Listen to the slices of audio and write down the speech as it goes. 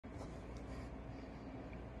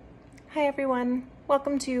Hi everyone,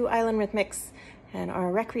 welcome to Island Rhythmics and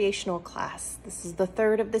our recreational class. This is the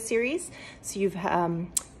third of the series. So you've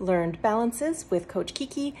learned balances with Coach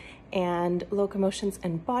Kiki and locomotions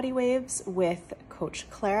and body waves with Coach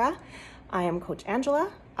Clara. I am Coach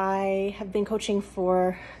Angela. I have been coaching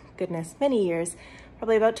for, goodness, many years,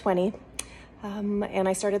 probably about 20. And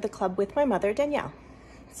I started the club with my mother, Danielle.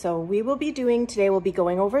 So we'll be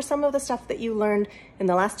going over some of the stuff that you learned in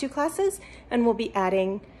the last two classes, and we'll be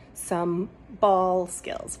adding some ball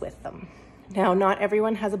skills with them. Now, not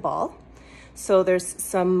everyone has a ball, so there's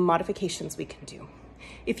some modifications we can do.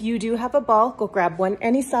 If you do have a ball, go grab one,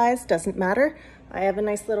 any size, doesn't matter. I have a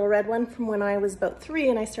nice little red one from when I was about 3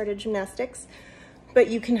 and I started gymnastics, but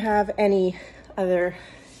you can have any other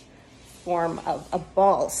form of a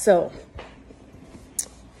ball. So,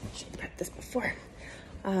 I should prep this before.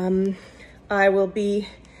 I will be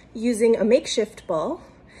using a makeshift ball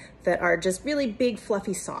that are just really big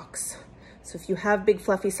fluffy socks. So if you have big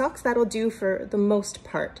fluffy socks, that'll do for the most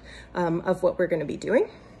part of what we're going to be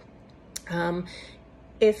doing.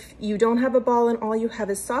 If you don't have a ball and all you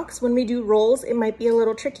have is socks, when we do rolls, it might be a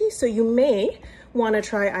little tricky. So you may want to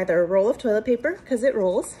try either a roll of toilet paper, because it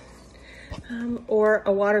rolls, or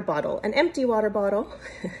a water bottle, an empty water bottle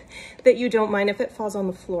that you don't mind if it falls on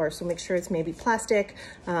the floor. So make sure it's maybe plastic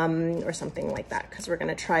or something like that, because we're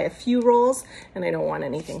going to try a few rolls and I don't want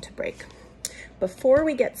anything to break. Before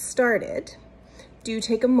we get started, do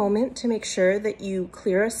take a moment to make sure that you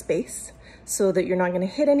clear a space so that you're not going to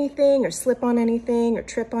hit anything or slip on anything or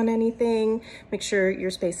trip on anything. Make sure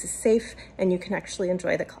your space is safe and you can actually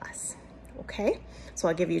enjoy the class. Okay, so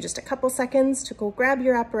I'll give you just a couple seconds to go grab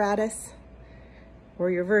your apparatus or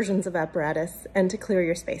your versions of apparatus and to clear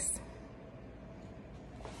your space.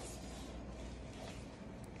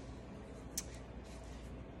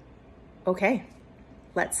 Okay,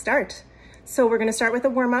 let's start. So we're gonna start with a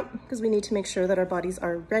warm-up because we need to make sure that our bodies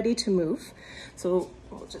are ready to move. So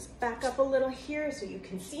we'll just back up a little here so you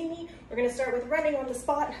can see me. We're gonna start with running on the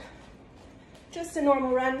spot. Just a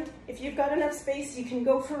normal run. If you've got enough space, you can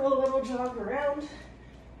go for a little jog around.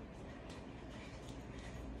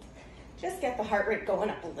 Just get the heart rate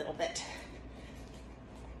going up a little bit.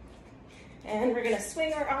 And we're gonna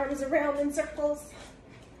swing our arms around in circles.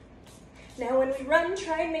 Now when we run,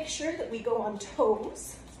 try and make sure that we go on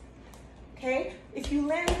toes. Okay, if you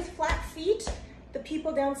land with flat feet, the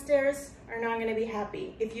people downstairs are not gonna be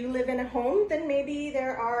happy. If you live in a home, then maybe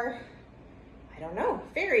there are, I don't know,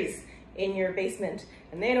 fairies in your basement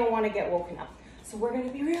and they don't wanna get woken up. So we're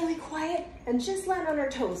gonna be really quiet and just land on our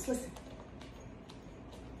toes, listen.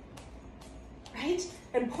 Right?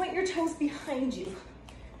 And point your toes behind you.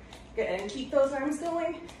 Good, and keep those arms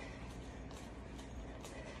going.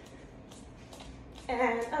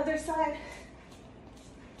 And other side.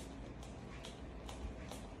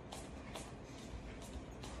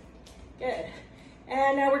 Good.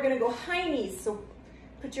 And now we're gonna go high knees. So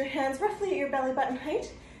put your hands roughly at your belly button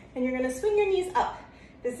height, and you're gonna swing your knees up.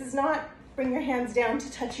 This is not bring your hands down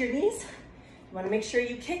to touch your knees. You wanna make sure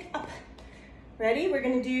you kick up. Ready? We're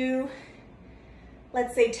gonna do,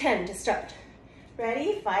 let's say 10 to start.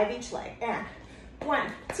 Ready? 5 each leg. And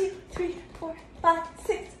 1, 2, 3, 4, 5,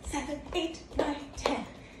 6, 7, 8, 9, 10.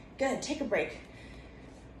 Good, take a break.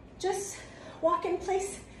 Just walk in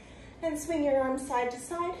place and swing your arms side to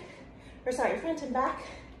side, or sorry, front and back.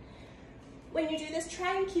 When you do this,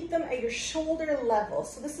 try and keep them at your shoulder level.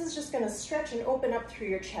 So this is just gonna stretch and open up through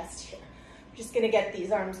your chest here. We're just gonna get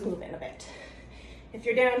these arms moving a bit. If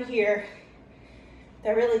you're down here,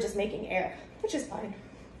 they're really just making air, which is fine,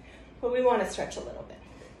 but we want to stretch a little bit.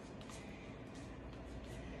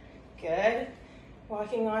 Good.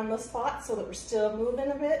 Walking on the spot so that we're still moving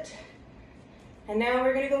a bit. And now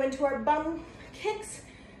we're going to go into our bum kicks.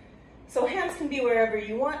 So hands can be wherever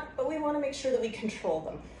you want, but we want to make sure that we control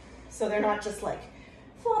them so they're not just like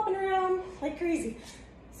flopping around like crazy.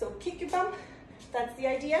 So kick your bum. That's the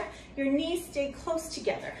idea. Your knees stay close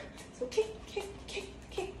together. So kick, kick, kick,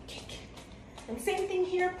 kick, kick. And same thing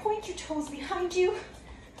here, point your toes behind you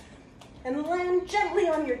and land gently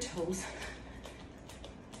on your toes.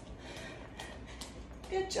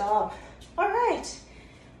 Good job. All right,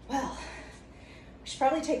 well, we should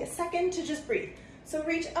probably take a second to just breathe. So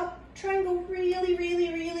reach up, try and go really,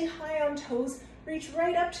 really, really high on toes. Reach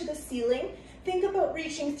right up to the ceiling. Think about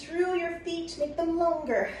reaching through your feet, make them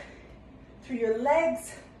longer. Through your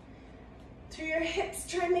legs, through your hips,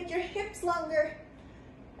 try and make your hips longer.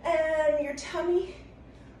 And your tummy,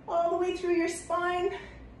 all the way through your spine,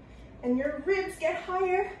 and your ribs get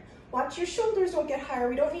higher. Watch your shoulders don't get higher.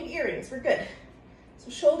 We don't need earrings, we're good. So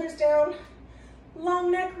shoulders down, long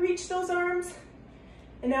neck, reach those arms.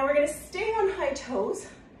 And now we're gonna stay on high toes,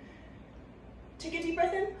 Take a deep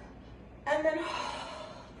breath in, and then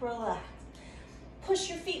relax. Push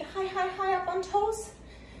your feet high, high, high up on toes,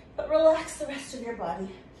 but relax the rest of your body.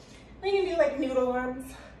 They can be like noodle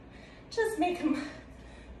arms. Just make them,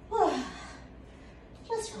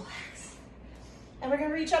 just relax. And we're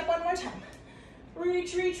gonna reach up one more time.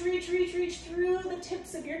 Reach, reach, reach, reach, reach through the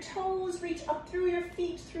tips of your toes. Reach up through your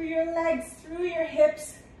feet, through your legs, through your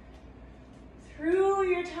hips, through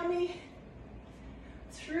your tummy,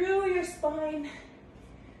 through your spine,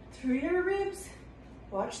 through your ribs.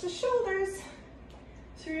 Watch the shoulders,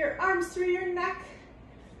 through your arms, through your neck,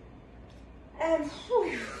 and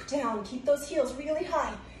whew, down. Keep those heels really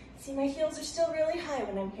high. See, my heels are still really high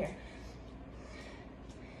when I'm here.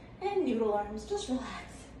 And noodle arms, just relax.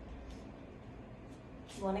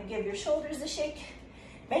 If you want to give your shoulders a shake,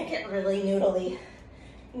 make it really noodly. You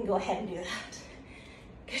can go ahead and do that.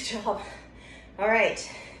 Good job. All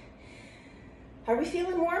right. Are we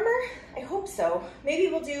feeling warmer? I hope so.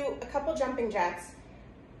 Maybe we'll do a couple jumping jacks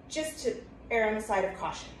just to err on the side of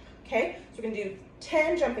caution, okay? So we're gonna do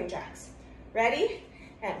 10 jumping jacks. Ready?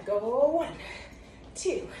 And go 1,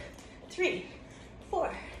 2, 3,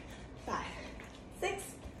 4, 5, 6,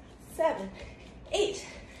 7, 8,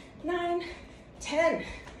 9, 10.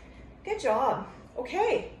 Good job.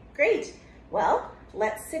 Okay, great. Well,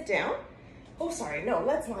 let's sit down. Oh, sorry, no,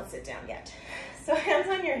 let's not sit down yet. So hands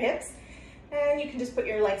on your hips, and you can just put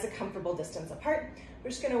your legs a comfortable distance apart. We're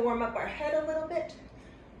just gonna warm up our head a little bit.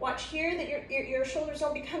 Watch here that your shoulders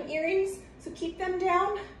don't become earrings, so keep them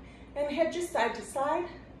down and head just side to side.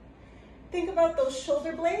 Think about those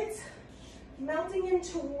shoulder blades melting in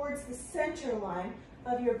towards the center line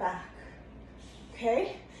of your back,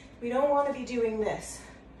 okay? We don't want to be doing this.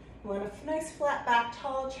 We want a nice flat back,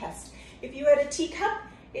 tall chest. If you had a teacup,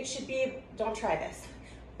 it should be, don't try this,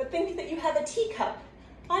 but think that you have a teacup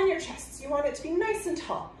on your chest. You want it to be nice and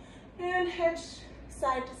tall. And head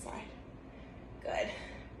side to side. Good.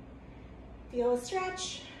 Feel a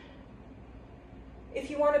stretch. If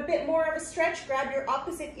you want a bit more of a stretch, grab your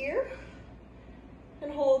opposite ear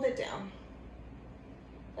and hold it down.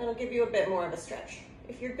 That'll give you a bit more of a stretch.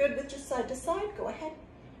 If you're good with just side to side, go ahead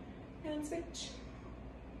and switch.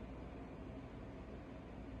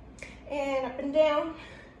 And up and down,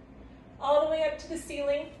 all the way up to the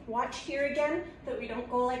ceiling. Watch here again that we don't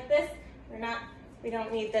go like this. We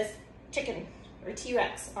don't need this chicken or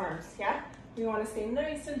T-Rex arms, yeah? We want to stay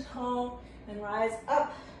nice and tall and rise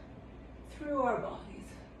up through our bodies.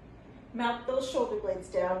 Melt those shoulder blades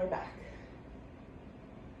down your back.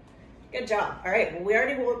 Good job. All right, well, we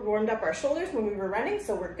already warmed up our shoulders when we were running,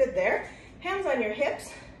 so we're good there. Hands on your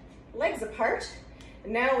hips, legs apart,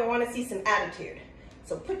 and now we want to see some attitude.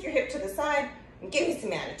 So put your hip to the side and give me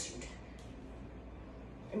some attitude.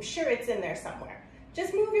 I'm sure it's in there somewhere.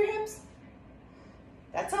 Just move your hips.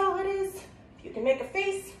 That's all it is. You can make a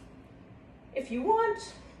face if you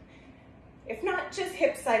want. If not, just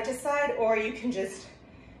hips side to side, or you can just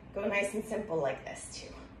go nice and simple like this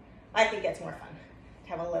too. I think it's more fun to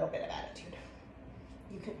have a little bit of attitude.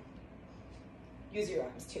 You can use your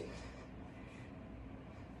arms too.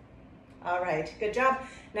 All right, good job.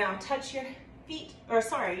 Now touch your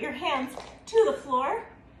your hands to the floor.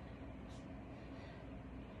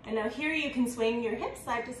 And now here you can swing your hips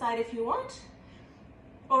side to side if you want.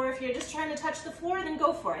 Or if you're just trying to touch the floor, then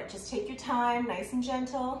go for it. Just take your time, nice and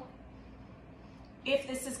gentle. If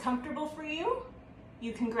this is comfortable for you,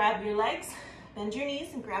 you can grab your legs, bend your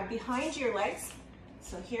knees and grab behind your legs.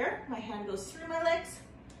 So here, my hand goes through my legs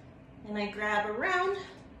and I grab around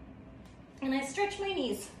and I stretch my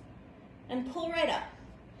knees and pull right up.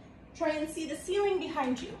 Try and see the ceiling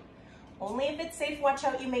behind you. Only if it's safe, watch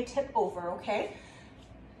out, you may tip over, okay?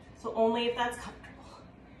 So only if that's comfortable.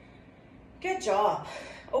 Good job.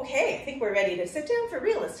 Okay, I think we're ready to sit down for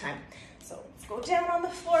real this time. So let's go down on the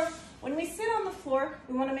floor. When we sit on the floor,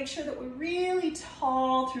 we want to make sure that we're really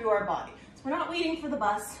tall through our body. So we're not waiting for the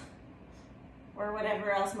bus or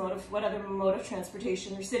whatever else what other mode of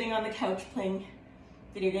transportation. You're sitting on the couch playing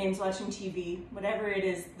video games, watching TV, whatever it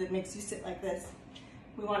is that makes you sit like this.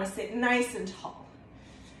 We want to sit nice and tall.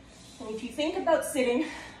 And if you think about sitting,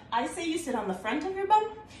 I say you sit on the front of your bum.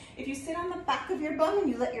 If you sit on the back of your bum and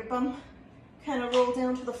you let your bum kind of roll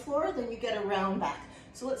down to the floor, then you get a round back.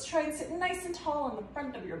 So let's try and sit nice and tall on the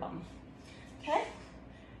front of your bum. Okay?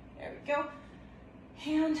 There we go.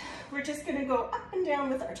 And we're just gonna go up and down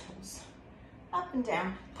with our toes. Up and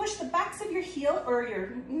down. Push the backs of your heel or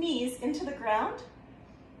your knees into the ground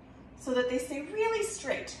so that they stay really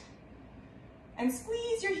straight. And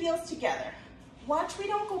squeeze your heels together. Watch we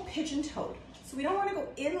don't go pigeon-toed. So we don't want to go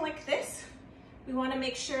in like this. We want to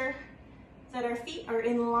make sure that our feet are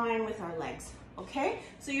in line with our legs. okay?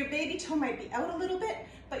 So your baby toe might be out a little bit,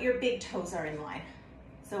 but your big toes are in line.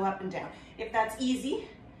 So up and down. If that's easy,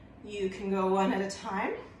 you can go one at a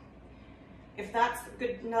time. If that's a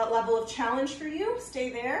good level of challenge for you, stay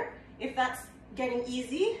there. If that's getting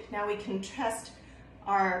easy, now we can test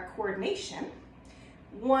our coordination.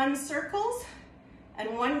 One circles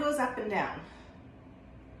and one goes up and down.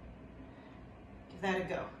 Give that a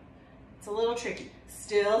go. It's a little tricky.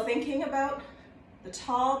 Still thinking about the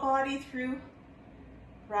tall body through,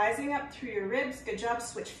 rising up through your ribs. Good job,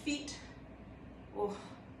 switch feet. Oh.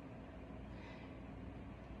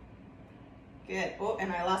 Good. Oh,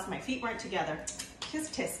 and I lost my feet weren't together.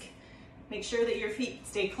 Tisk tisk. Make sure that your feet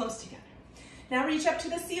stay close together. Now reach up to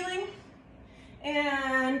the ceiling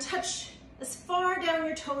and touch as far down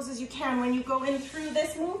your toes as you can. When you go in through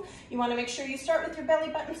this move, you want to make sure you start with your belly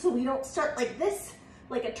button so we don't start like this,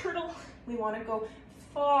 like a turtle. We want to go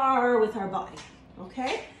far with our body,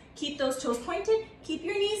 okay? Keep those toes pointed. Keep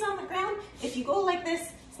your knees on the ground. If you go like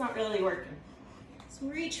this, it's not really working. So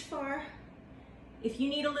reach far. If you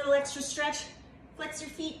need a little extra stretch, flex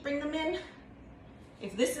your feet, bring them in.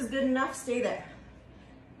 If this is good enough, stay there.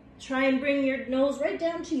 Try and bring your nose right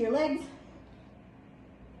down to your legs.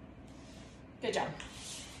 Good job.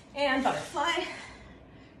 And butterfly.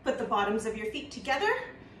 Put the bottoms of your feet together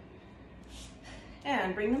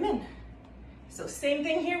and bring them in. So same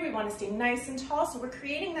thing here, we want to stay nice and tall, so we're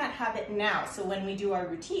creating that habit now. So when we do our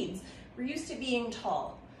routines, we're used to being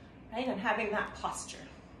tall, right? And having that posture.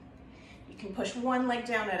 You can push one leg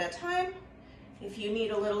down at a time if you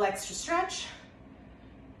need a little extra stretch.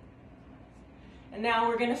 And now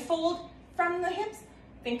we're gonna fold from the hips.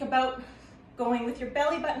 Think about going with your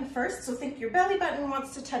belly button first. So think your belly button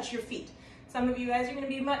wants to touch your feet. Some of you guys are gonna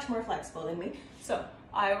be much more flexible than me. So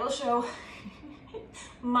I will show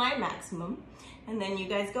my maximum, and then you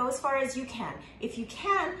guys go as far as you can. If you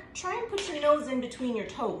can, try and put your nose in between your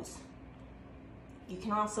toes. You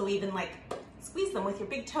can also even like squeeze them with your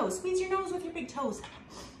big toes. Squeeze your nose with your big toes.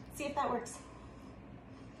 See if that works.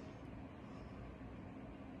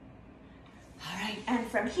 All right, and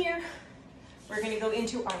from here, we're gonna go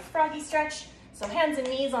into our froggy stretch. So hands and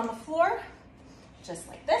knees on the floor, just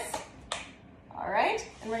like this. All right,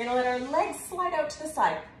 and we're gonna let our legs slide out to the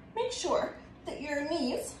side. Make sure that your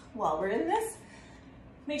knees, while we're in this,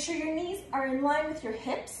 make sure your knees are in line with your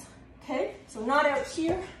hips, okay? So not out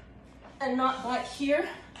here and not back here.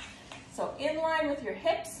 So in line with your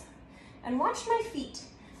hips, and watch my feet.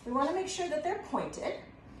 We wanna make sure that they're pointed,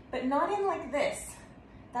 but not in like this.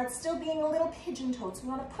 That's still being a little pigeon-toed, so we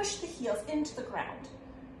wanna push the heels into the ground.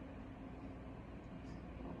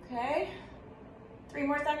 Okay, 3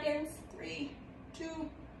 more seconds, 3, 2,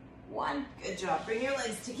 1. Good job, bring your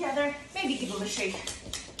legs together. Maybe give them a shake.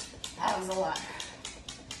 That was a lot.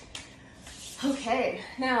 Okay,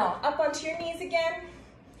 now up onto your knees again.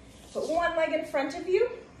 Put one leg in front of you,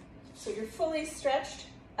 so you're fully stretched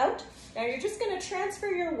out. Now you're just gonna transfer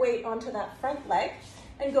your weight onto that front leg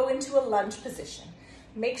and go into a lunge position.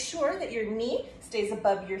 Make sure that your knee stays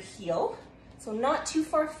above your heel, so not too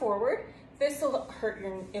far forward. This will hurt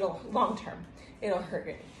your, long term, it'll hurt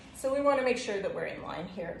your knee. So we wanna make sure that we're in line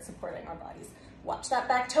here and supporting our bodies. Watch that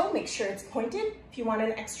back toe, make sure it's pointed. If you want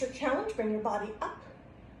an extra challenge, bring your body up.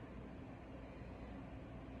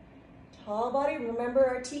 Tall body, remember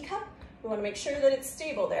our teacup? We wanna make sure that it's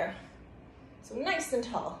stable there. So nice and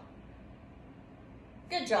tall.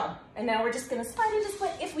 Good job. And now we're just gonna slide into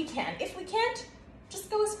split if we can. If we can't, just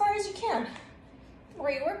go as far as you can. The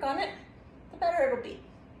more you work on it, the better it'll be.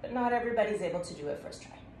 But not everybody's able to do it first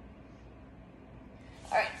try.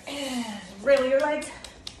 All right, and wriggle your legs.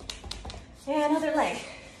 And other leg.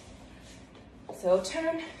 So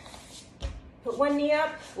turn, put one knee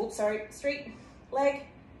up, oops, sorry, straight leg.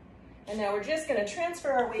 And now we're just gonna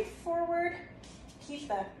transfer our weight forward. Keep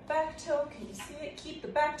that back toe, can you see it? Keep the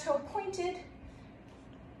back toe pointed.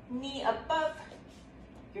 Knee above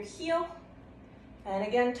your heel. And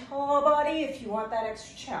again, tall body if you want that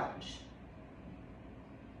extra challenge.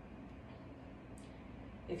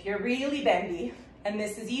 If you're really bendy and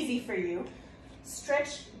this is easy for you,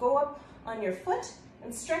 stretch, go up on your foot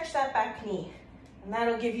and stretch that back knee. And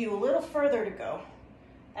that'll give you a little further to go.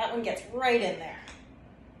 That one gets right in there.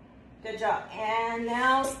 Good job. And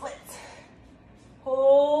now splits.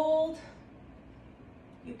 Hold.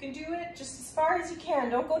 You can do it just as far as you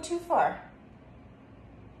can. Don't go too far.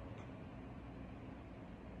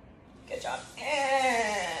 Good job.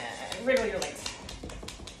 And wriggle your legs.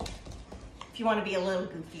 If you want to be a little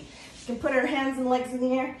goofy, you can put our hands and legs in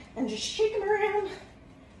the air and just shake them around.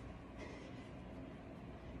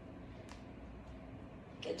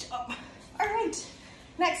 Good job. All right.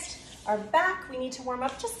 Next, our back, we need to warm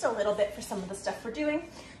up just a little bit for some of the stuff we're doing.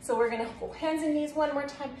 So we're gonna hold hands and knees one more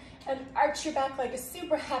time and arch your back like a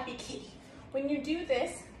super happy kitty. When you do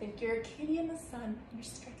this, think you're a kitty in the sun, you're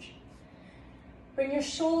stretching. Bring your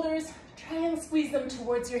shoulders, try and squeeze them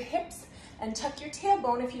towards your hips and tuck your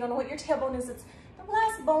tailbone. If you don't know what your tailbone is, it's the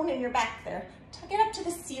last bone in your back there. Tuck it up to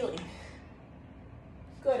the ceiling.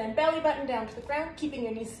 Good, and belly button down to the ground, keeping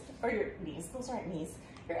your knees, those aren't knees,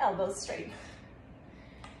 your elbows straight.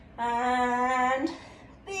 And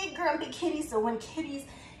big grumpy kitty, so when kitties,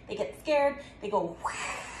 they get scared, they go, wah,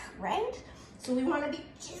 right? So we wanna be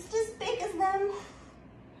just as big as them.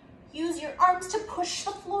 Use your arms to push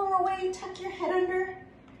the floor away, tuck your head under.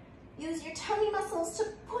 Use your tummy muscles to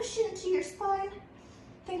push into your spine.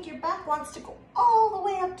 Think your back wants to go all the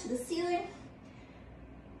way up to the ceiling.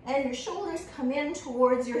 And your shoulders come in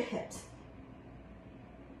towards your hips.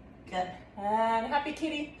 Good. And happy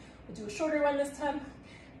kitty. We'll do a shorter one this time.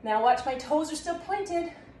 Now watch, my toes are still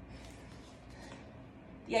pointed.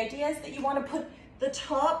 The idea is that you want to put the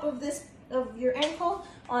top of your ankle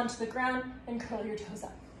onto the ground and curl your toes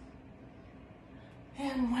up.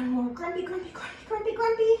 And one more, grumpy, grumpy, grumpy, grumpy,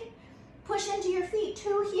 grumpy. Push into your feet,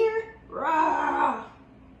 2 here. Rah.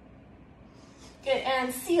 Good,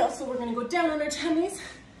 and seal. So we're gonna go down on our tummies.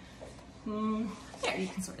 There, you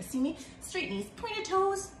can sort of see me. Straight knees, pointed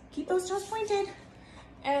toes. Keep those toes pointed.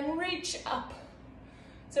 And reach up.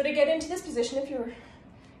 So to get into this position, if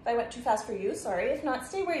I went too fast for you, sorry. If not,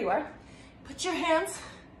 stay where you are. Put your hands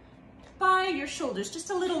by your shoulders,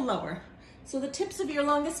 just a little lower. So the tips of your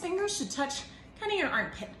longest fingers should touch kind of your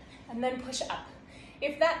armpit, and then push up.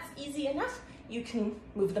 If that's easy enough, you can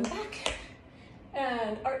move them back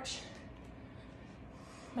and arch.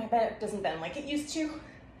 My back doesn't bend like it used to,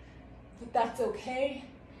 but that's okay.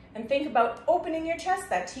 And think about opening your chest,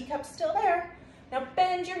 that teacup's still there. Now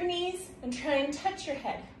bend your knees and try and touch your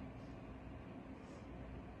head.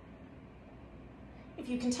 If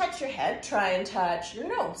you can touch your head, try and touch your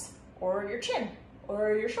nose, or your chin,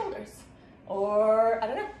 or your shoulders. Or, I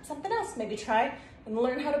don't know, something else. Maybe try and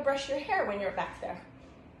learn how to brush your hair when you're back there.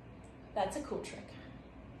 That's a cool trick.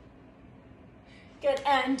 Good,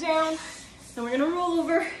 and down. Then we're gonna roll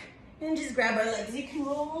over and just grab our legs. You can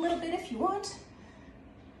roll a little bit if you want.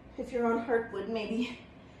 If you're on hardwood, maybe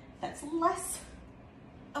that's less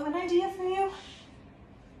of an idea for you.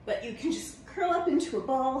 But you can just curl up into a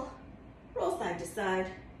ball, roll side to side.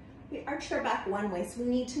 We arched our back one way, so we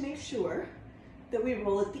need to make sure that we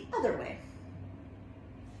roll it the other way.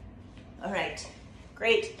 All right,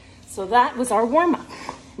 great. So that was our warm-up.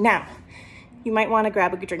 Now, you might want to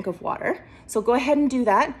grab a drink of water. So go ahead and do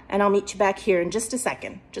that, and I'll meet you back here in just a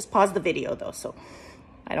second. Just pause the video though, so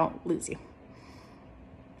I don't lose you.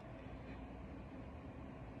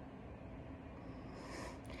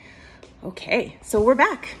 Okay, so we're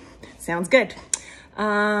back. Sounds good.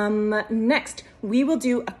 Next, we will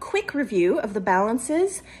do a quick review of the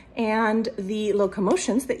balances and the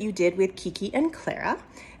locomotions that you did with Kiki and Clara,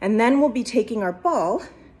 and then we'll be taking our ball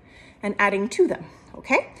and adding to them,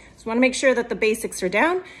 okay? So we wanna make sure that the basics are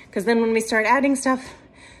down, because then when we start adding stuff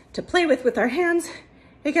to play with our hands,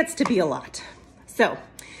 it gets to be a lot. So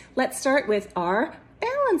let's start with our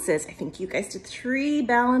balances. I think you guys did 3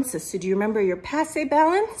 balances. So do you remember your passe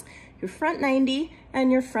balance, your front 90,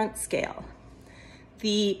 and your front scale?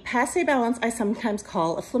 The passe balance I sometimes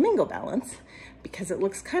call a flamingo balance because it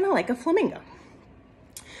looks kind of like a flamingo.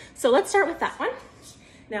 So let's start with that one.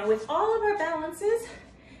 Now with all of our balances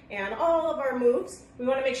and all of our moves, we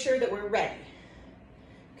want to make sure that we're ready.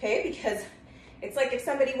 Okay, because it's like if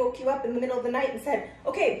somebody woke you up in the middle of the night and said,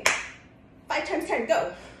 okay, 5 times 10,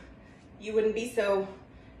 go. You wouldn't be so,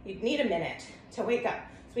 you'd need a minute to wake up.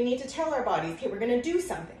 So we need to tell our bodies, okay, we're gonna do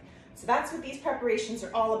something. So that's what these preparations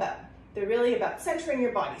are all about. They're really about centering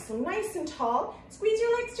your body. So nice and tall, squeeze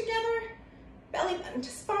your legs together, belly button to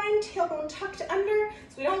spine, tailbone tucked under.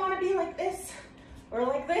 So we don't wanna be like this or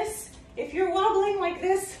like this. If you're wobbling like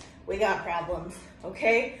this, we got problems,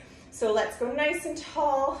 okay? So let's go nice and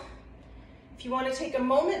tall. If you wanna take a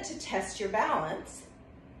moment to test your balance,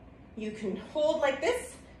 you can hold like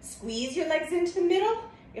this, squeeze your legs into the middle.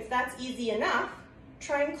 If that's easy enough,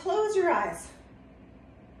 try and close your eyes.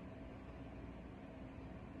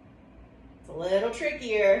 It's a little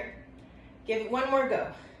trickier. Give it one more go.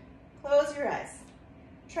 Close your eyes.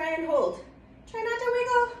 Try and hold. Try not to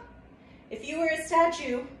wiggle. If you were a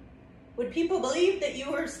statue, would people believe that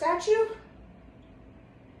you were a statue?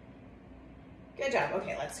 Good job.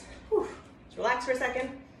 Okay, let's relax for a second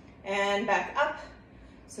and back up.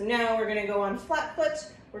 So now we're gonna go on flat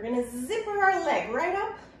foot. We're gonna zipper our leg right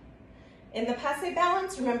up. In the passe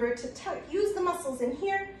balance, remember to use the muscles in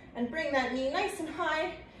here and bring that knee nice and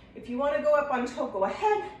high If you want to go up on toe, go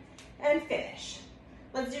ahead and finish.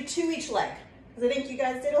 Let's do 2 each leg, because I think you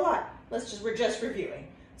guys did a lot. We're just reviewing.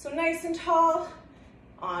 So nice and tall,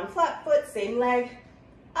 on flat foot, same leg,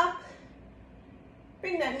 up.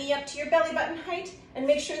 Bring that knee up to your belly button height, and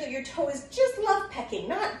make sure that your toe is just love pecking,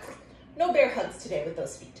 no bear hugs today with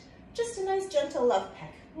those feet. Just a nice gentle love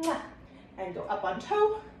peck. Mwah. And go up on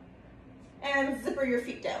toe, and zipper your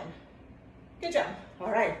feet down. Good job.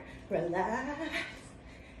 All right, relax.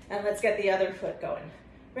 And let's get the other foot going.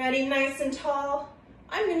 Ready, nice and tall.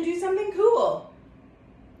 I'm gonna do something cool.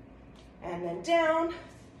 And then down,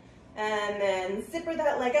 and then zipper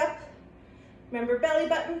that leg up. Remember, belly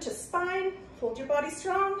button to spine. Hold your body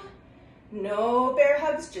strong. No bear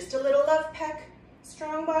hugs, just a little love peck.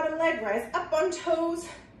 Strong bottom leg, rise up on toes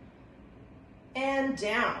and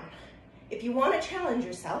down. If you want to challenge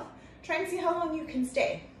yourself, try and see how long you can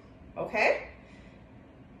stay, okay?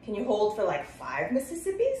 Can you hold for like 5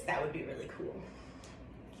 Mississippis? That would be really cool.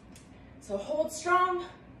 So hold strong,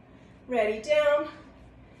 ready, down,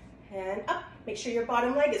 and up. Make sure your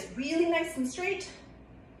bottom leg is really nice and straight.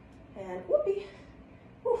 And whoopee.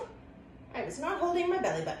 Whew. I was not holding my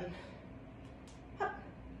belly button. Up.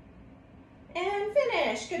 And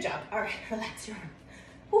finish. Good job. All right, relax your arm.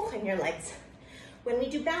 Whew, and your legs. When we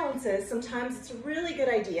do balances, sometimes it's a really good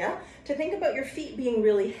idea to think about your feet being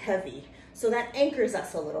really heavy, so that anchors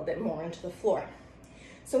us a little bit more into the floor.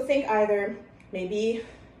 So think either maybe,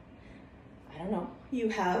 I don't know, you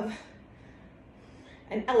have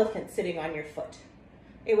an elephant sitting on your foot.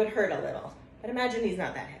 It would hurt a little, but imagine he's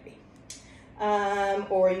not that heavy.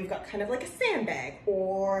 Or you've got kind of like a sandbag,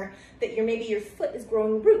 or that maybe your foot is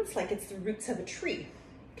growing roots, like it's the roots of a tree,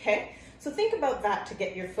 okay? So think about that to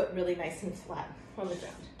get your foot really nice and flat on the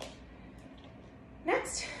ground.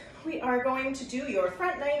 Next, we are going to do your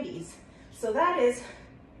front 90s. So that is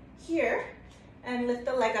here, and lift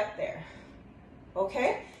the leg up there,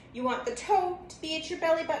 okay? You want the toe to be at your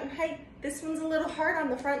belly button height. This one's a little hard on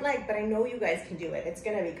the front leg, but I know you guys can do it. It's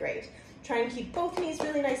gonna be great. Try and keep both knees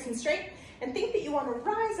really nice and straight, and think that you wanna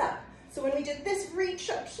rise up. So when we did this reach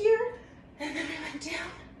up here, and then we went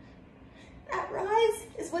down, that rise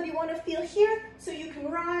is what you wanna feel here, so you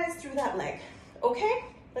can rise through that leg, okay?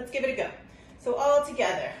 Let's give it a go. So all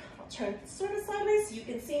together. I'll turn sort of sideways so you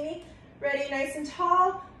can see me. Ready, nice and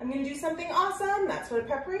tall. I'm gonna do something awesome. That's what a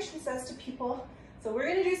preparation says to people. So we're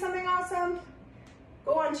gonna do something awesome.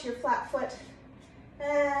 Go onto your flat foot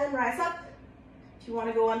and rise up. If you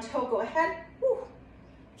wanna go on toe, go ahead. Woo.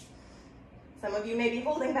 Some of you may be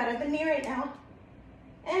holding that at the knee right now.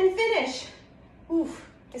 And finish. Oof,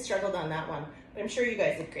 I struggled on that one, but I'm sure you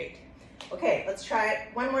guys did great. Okay, let's try it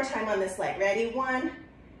one more time on this leg. Ready, 1,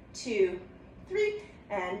 2, 3,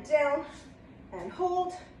 and down, and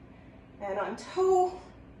hold, and on toe.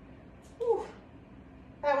 Ooh,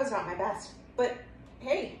 that was not my best, but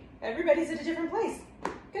hey, everybody's at a different place.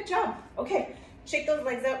 Good job. Okay, shake those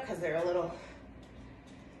legs out because they're a little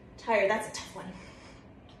tired. That's a tough one.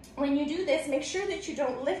 When you do this, make sure that you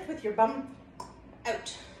don't lift with your bum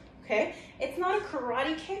out, okay? It's not a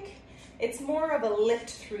karate kick. It's more of a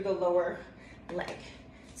lift through the lower leg.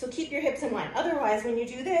 So keep your hips in line. Otherwise, when you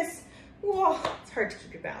do this, whoa, it's hard to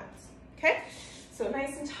keep your balance, okay? So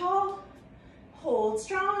nice and tall, hold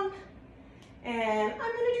strong, and I'm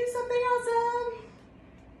gonna do something awesome.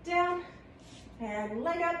 Down, and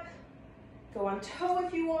leg up. Go on toe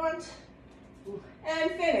if you want,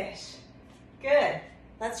 and finish. Good.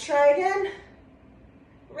 Let's try again.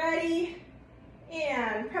 Ready,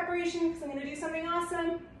 and preparation, because I'm gonna do something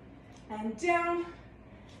awesome. And down,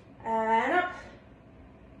 and up,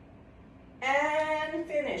 and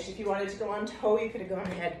finish. If you wanted to go on toe, you could have gone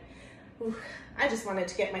ahead. Ooh, I just wanted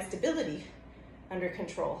to get my stability under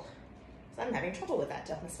control. So I'm having trouble with that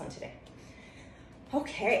on this one today.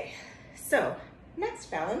 Okay, so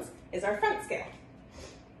next balance is our front scale.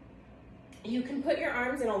 You can put your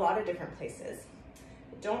arms in a lot of different places.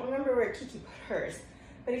 I don't remember where Kiki put hers,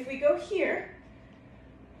 but if we go here,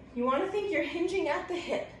 you want to think you're hinging at the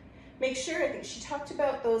hip. Make sure, I think she talked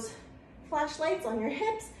about those flashlights on your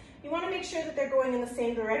hips. You want to make sure that they're going in the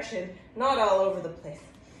same direction, not all over the place.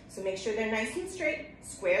 So make sure they're nice and straight,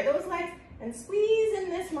 square those legs, and squeeze in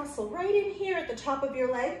this muscle right in here at the top of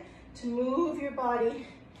your leg to move your body,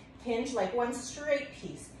 hinge like one straight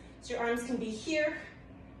piece. So your arms can be here,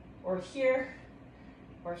 or here,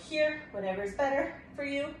 or here, whatever's better for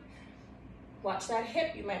you. Watch that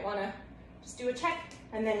hip. You might want to just do a check,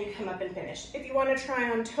 and then you come up and finish. If you want to try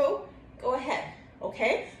on toe, go ahead,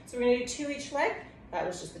 okay? So we're going to do 2 each leg. That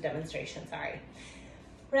was just a demonstration, sorry.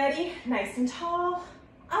 Ready, nice and tall.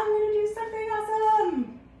 I'm going to do something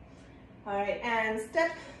awesome. All right, and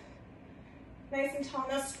step, nice and tall.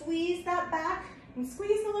 Now squeeze that back and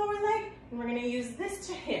squeeze the lower leg, and we're gonna use this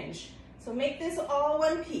to hinge. So make this all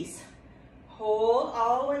one piece. Hold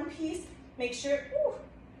all one piece. Make sure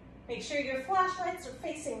your flashlights are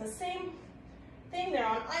facing the same thing. They're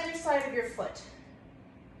on either side of your foot.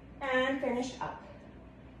 And finish up.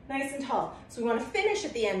 Nice and tall. So we want to finish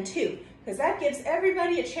at the end too, because that gives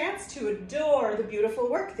everybody a chance to adore the beautiful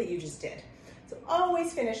work that you just did. So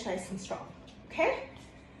always finish nice and strong, okay?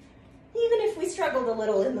 Even if we struggled a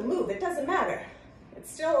little in the move, it doesn't matter.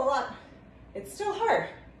 It's still it's still hard,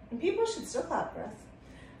 and people should still clap for us.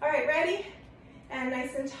 All right, ready? And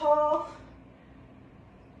nice and tall.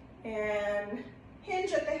 And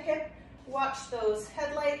hinge at the hip. Watch those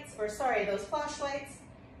those flashlights.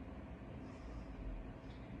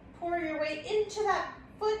 Pour your weight into that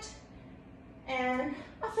foot and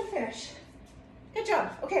up and finish. Good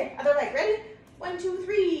job. Okay, other leg, ready? 1, 2,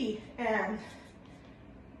 3, and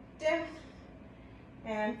dim,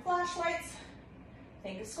 and flashlights.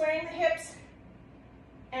 Think of squaring the hips,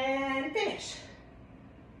 and finish.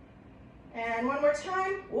 And one more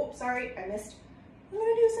time. Whoops, sorry, I missed. I'm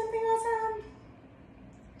gonna do something awesome.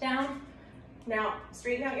 Down. Now,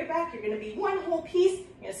 straighten out your back. You're gonna be one whole piece.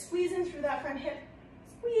 You're gonna squeeze in through that front hip.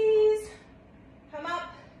 Squeeze, come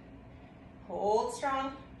up, hold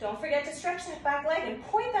strong. Don't forget to stretch that back leg and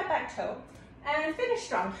point that back toe, and finish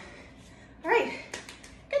strong. All right,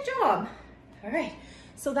 good job. All right,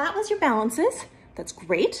 so that was your balances. That's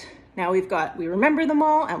great. Now we remember them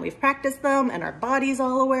all, and we've practiced them, and our body's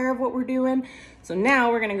all aware of what we're doing. So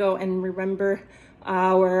now we're gonna go and remember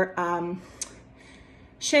our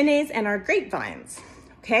chaînés and our grapevines,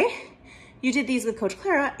 okay? You did these with Coach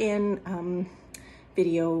Clara in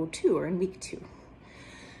video 2 or in week 2.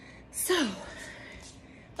 So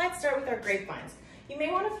let's start with our grapevines. You may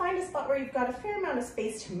want to find a spot where you've got a fair amount of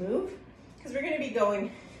space to move, because we're going to be going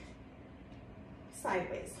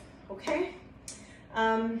sideways, okay?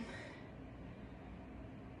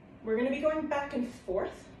 We're going to be going back and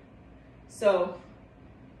forth. So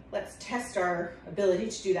let's test our ability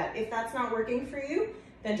to do that. If that's not working for you,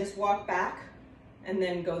 then just walk back and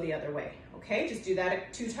then go the other way, okay? Just do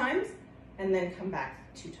that 2 times and then come back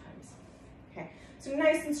 2 times, okay? So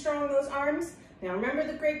nice and strong, those arms. Now remember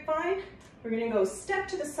the grapevine. We're gonna go step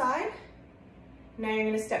to the side. Now you're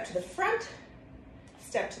gonna step to the front,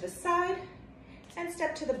 step to the side, and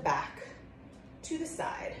step to the back, to the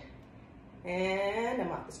side. And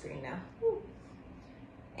I'm off the screen now. Woo.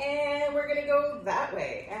 And we're gonna go that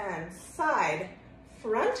way, and side,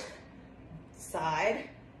 front, side,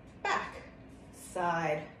 back,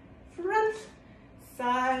 side, front,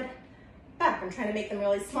 side, back. I'm trying to make them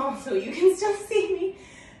really small so you can still see me.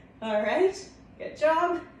 All right, good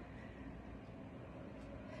job.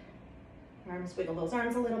 Arms, wiggle those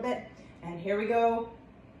arms a little bit. And here we go.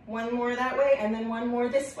 One more that way, and then one more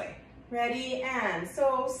this way. Ready, and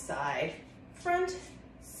so side, front,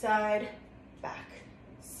 side, back,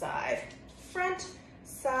 side, front,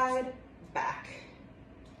 side, back,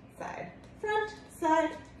 side, front,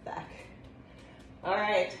 side, back. All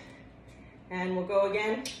right, and we'll go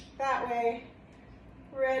again that way.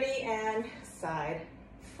 Ready, and side,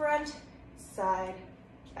 front, side,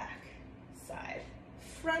 back, side,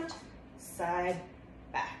 front, side,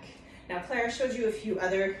 back. Now Clara showed you a few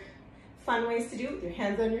other fun ways to do it with your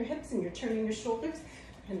hands on your hips and you're turning your shoulders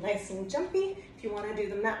and nice and jumpy. If you want to do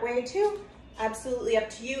them that way too, absolutely up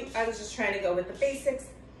to you. I was just trying to go with the basics,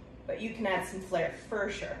 but you can add some flair for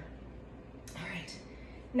sure. All right,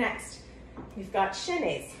 next we've got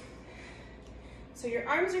chaînés. So your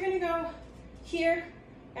arms are going to go here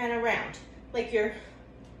and around, like you're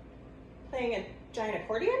playing a giant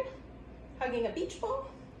accordion, hugging a beach ball,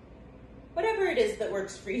 whatever it is that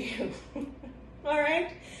works for you. All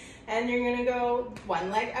right, and you're gonna go one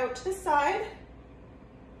leg out to the side.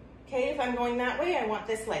 Okay, if I'm going that way, I want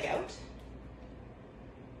this leg out.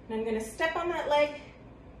 And I'm gonna step on that leg,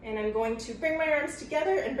 and I'm going to bring my arms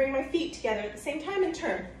together and bring my feet together at the same time and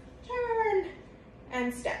turn. Turn,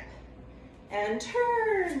 and step, and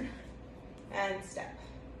turn, and step.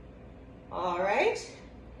 All right,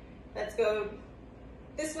 let's go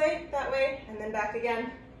this way, that way, and then back again.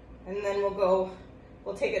 And then we'll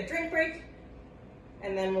take a drink break,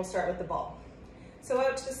 and then we'll start with the ball. So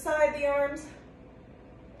out to the side, the arms,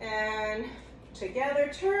 and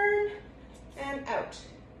together, turn, and out.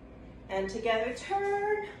 And together,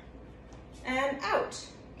 turn, and out.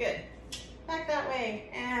 Good. Back that way,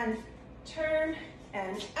 and turn,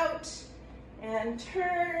 and out, and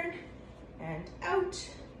turn, and out.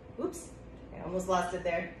 Oops, I almost lost it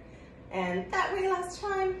there. And that way last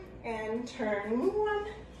time, and turn one,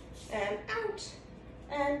 and out,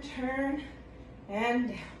 and turn, and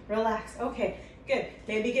down. relax. Okay, good.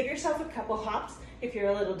 Maybe give yourself a couple hops. If you're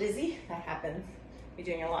a little dizzy, that happens. You're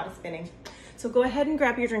doing a lot of spinning. So go ahead and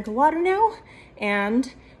grab your drink of water now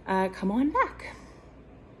and come on back.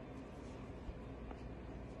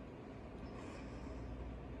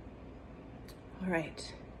 All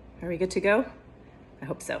right, are we good to go? I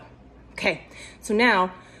hope so. Okay, so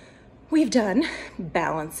now we've done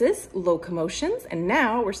balances, locomotions, and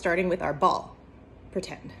now we're starting with our ball.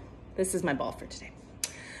 Pretend. This is my ball for today.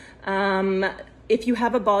 If you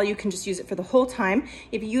have a ball, you can just use it for the whole time.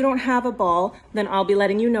 If you don't have a ball, then I'll be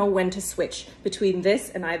letting you know when to switch between this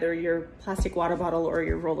and either your plastic water bottle or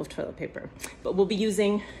your roll of toilet paper. But we'll be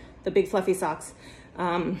using the big fluffy socks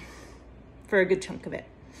for a good chunk of it.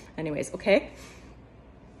 Anyways, okay?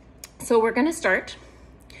 So we're gonna start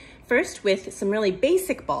first with some really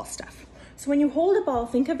basic ball stuff. So when you hold a ball,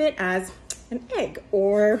 think of it as an egg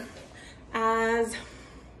or as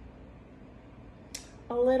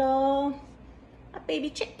a baby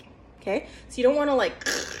chick, okay? So you don't wanna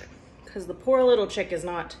because the poor little chick is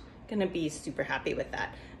not gonna be super happy with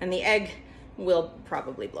that. And the egg will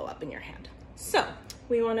probably blow up in your hand. So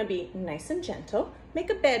we wanna be nice and gentle. Make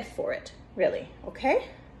a bed for it, really, okay?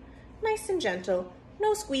 Nice and gentle,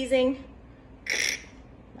 no squeezing.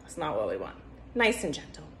 That's not what we want. Nice and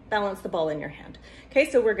gentle. Balance the ball in your hand. Okay,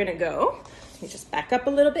 so we're gonna go, let me just back up a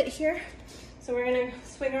little bit here. So we're gonna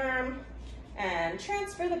swing our arm and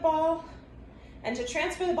transfer the ball. And to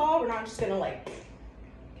transfer the ball, we're not just gonna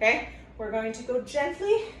okay? We're going to go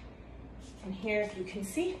gently. And here, if you can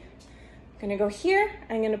see, I'm gonna go here.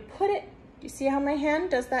 I'm gonna put it, do you see how my hand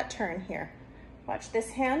does that turn here? Watch this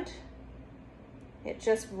hand. It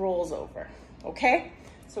just rolls over, okay?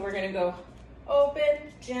 So we're gonna go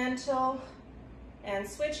open, gentle, and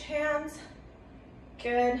switch hands.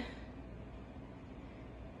 Good.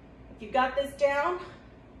 If you got this down,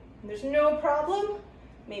 there's no problem.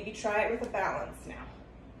 Maybe try it with a balance now.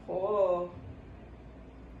 Oh.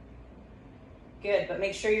 Good, but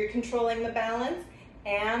make sure you're controlling the balance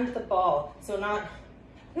and the ball. So not,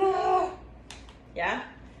 yeah?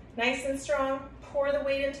 Nice and strong, pour the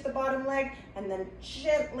weight into the bottom leg, and then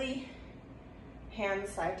gently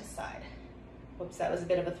hands side to side. Whoops, that was a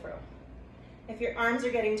bit of a throw. If your arms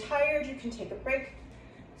are getting tired, you can take a break.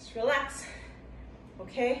 Just relax,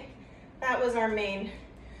 okay? That was our main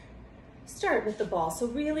start with the ball, so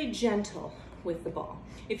really gentle with the ball.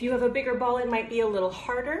 If you have a bigger ball, it might be a little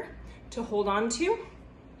harder to hold on to.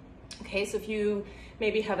 Okay, so if you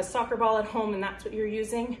maybe have a soccer ball at home and that's what you're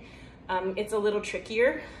using, it's a little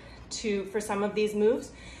trickier for some of these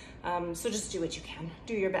moves. So just do what you can,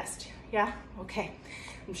 do your best, yeah? Okay,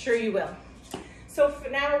 I'm sure you will. So for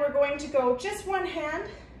now, we're going to go just one hand,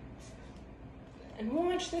 and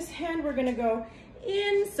watch this hand, we're gonna go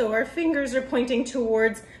in, so our fingers are pointing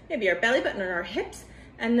towards maybe our belly button or our hips,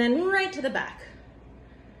 and then right to the back,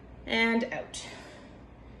 and out.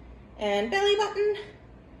 And belly button,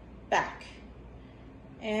 back,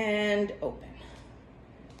 and open.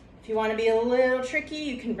 If you wanna be a little tricky,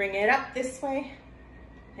 you can bring it up this way,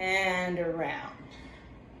 and around.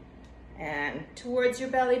 And towards your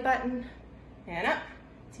belly button, and up.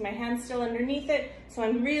 See my hand still underneath it, so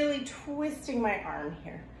I'm really twisting my arm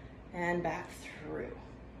here, and back through.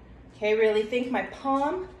 Okay, really think my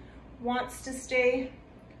palm wants to stay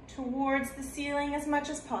towards the ceiling as much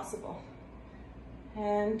as possible.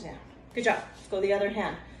 And down. Good job. Let's go the other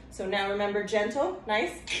hand. So now remember, gentle,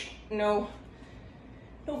 nice. No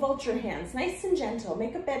vulture hands. Nice and gentle.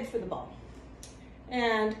 Make a bed for the ball.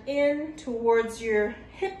 And in towards your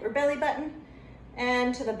hip or belly button,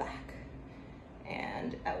 and to the back,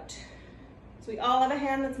 and out. So we all have a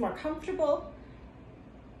hand that's more comfortable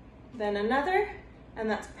than another, and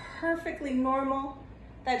that's perfectly normal.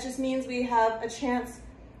 That just means we have a chance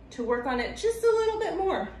to work on it just a little bit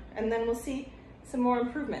more, and then we'll see some more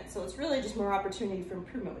improvement. So it's really just more opportunity for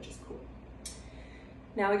improvement, which is cool.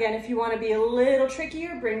 Now again, if you want to be a little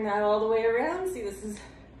trickier, bring that all the way around. See, this is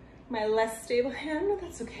my less stable hand, but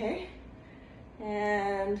that's okay.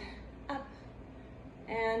 And up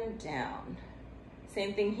and down.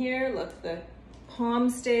 Same thing here. Look, the palm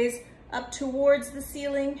stays up towards the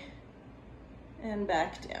ceiling and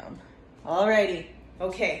back down. Alrighty,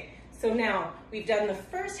 okay. So now we've done the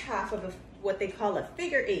first half of what they call a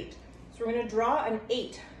figure 8. So we're gonna draw an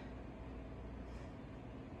 8.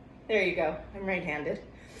 There you go, I'm right-handed.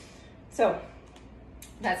 So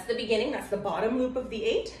that's the beginning, that's the bottom loop of the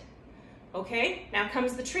 8. Okay, now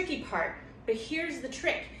comes the tricky part, but here's the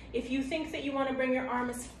trick. If you think that you want to bring your arm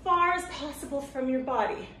as far as possible from your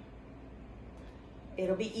body,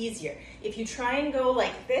 it'll be easier. If you try and go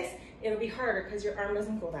like this, it'll be harder because your arm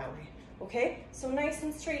doesn't go that way. Okay, so nice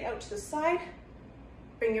and straight out to the side,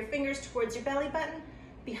 Bring your fingers towards your belly button,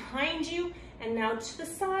 behind you, and now to the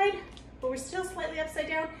side, but we're still slightly upside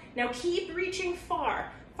down. Now keep reaching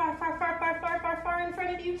far, far, far, far, far, far, far, far in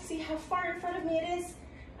front of you. See how far in front of me it is?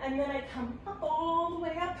 And then I come up all the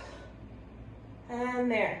way up,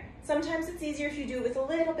 and there. Sometimes it's easier if you do it with a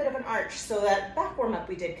little bit of an arch, so that back warm up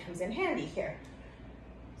we did comes in handy here.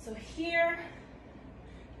 So here,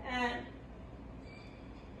 and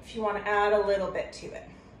if you want to add a little bit to it.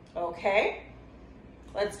 Okay,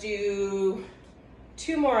 let's do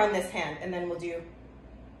 2 more on this hand, and then we'll do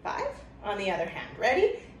 5 on the other hand.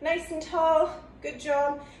 Ready? Nice and tall, good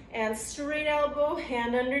job. And straight elbow,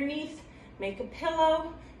 hand underneath, make a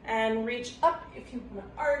pillow, and reach up. If you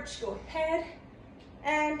want to arch, go ahead,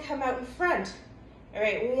 and come out in front. All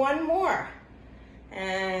right, 1 more.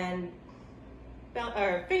 And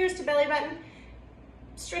fingers to belly button,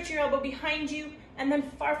 stretch your elbow behind you, and then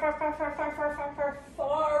far, far, far, far, far, far, far, far,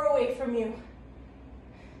 far away from you.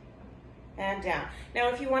 And down. Now,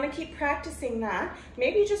 if you want to keep practicing that,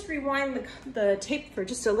 maybe just rewind the tape for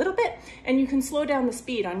just a little bit, and you can slow down the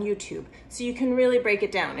speed on YouTube, so you can really break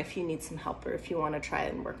it down if you need some help or if you want to try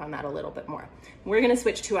and work on that a little bit more. We're going to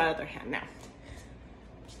switch to our other hand now.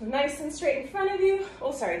 So nice and straight in front of you.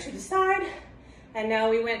 Oh, sorry, to the side. And now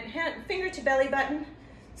we went finger to belly button,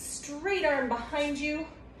 straight arm behind you,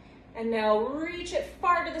 and now reach it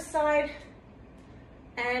far to the side.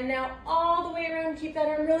 And now all the way around, keep that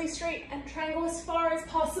arm really straight and try and go as far as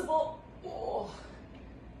possible. Oh.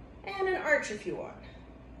 And an arch if you want.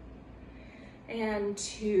 And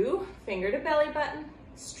 2, finger to belly button,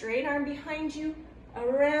 straight arm behind you,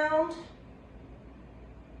 around,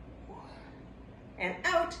 and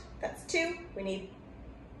out. That's 2. We need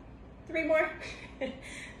 3 more.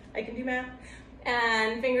 I can do math.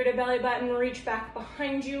 And finger to belly button, reach back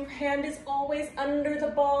behind you. Hand is always under the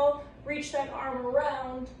ball. Reach that arm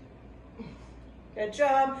around. Good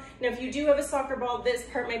job. Now, if you do have a soccer ball, this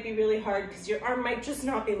part might be really hard because your arm might just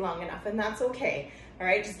not be long enough, and that's okay. All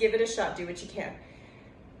right, just give it a shot. Do what you can.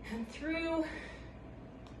 And through,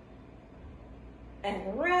 and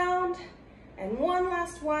around, and 1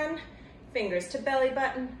 last one. Fingers to belly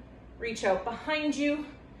button. Reach out behind you.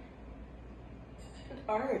 And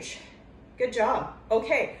arch. Good job.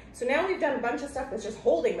 Okay, so now we've done a bunch of stuff that's just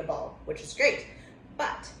holding the ball, which is great.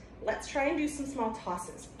 But let's try and do some small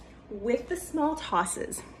tosses. With the small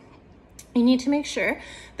tosses, you need to make sure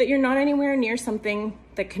that you're not anywhere near something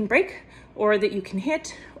that can break or that you can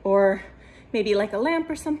hit, or maybe like a lamp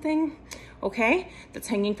or something, okay, that's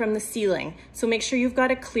hanging from the ceiling. So make sure you've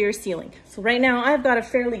got a clear ceiling. So right now I've got a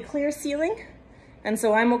fairly clear ceiling, and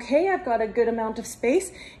so I'm okay. I've got a good amount of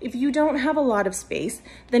space. If you don't have a lot of space,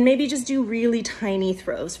 then maybe just do really tiny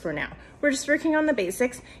throws for now. We're just working on the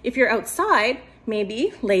basics. If you're outside,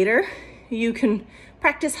 maybe later you can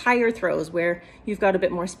practice higher throws where you've got a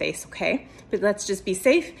bit more space, okay? But let's just be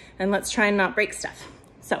safe and let's try and not break stuff.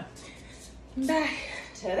 So back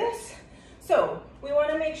to this. So we want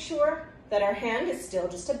to make sure that our hand is still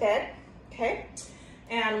just a bed, okay?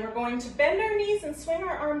 And we're going to bend our knees and swing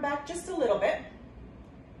our arm back just a little bit.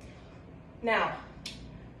 Now,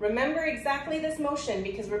 remember exactly this motion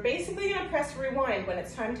because we're basically going to press rewind when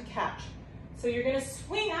it's time to catch. So you're going to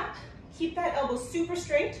swing up, keep that elbow super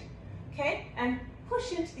straight, okay, and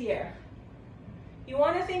push into the air. You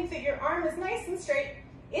want to think that your arm is nice and straight.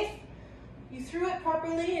 If you threw it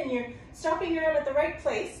properly and you're stopping your arm at the right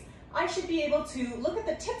place, I should be able to look at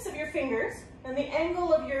the tips of your fingers and the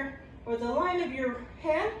angle of or the line of your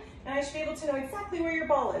hand, and I should be able to know exactly where your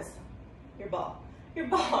ball is. Your ball.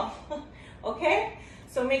 Okay?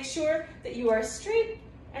 So make sure that you are straight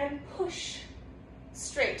and push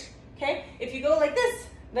straight, okay? If you go like this,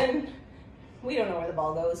 then we don't know where the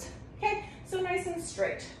ball goes, okay? So nice and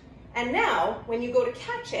straight. And now, when you go to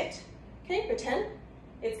catch it, okay, pretend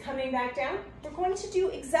it's coming back down. We're going to do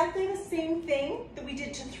exactly the same thing that we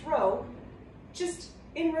did to throw, just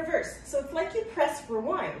in reverse. So it's like you press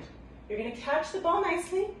rewind. You're gonna catch the ball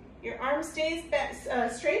nicely, your arm stays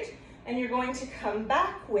straight, and you're going to come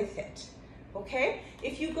back with it, okay?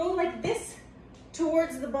 If you go like this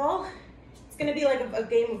towards the ball, it's gonna be like a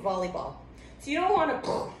game of volleyball. So you don't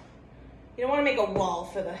wanna make a wall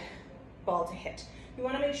for the ball to hit. You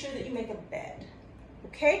wanna make sure that you make a bed,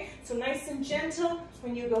 okay? So nice and gentle.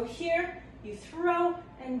 When you go here, you throw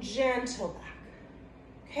and gentle back,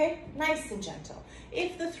 okay? Nice and gentle.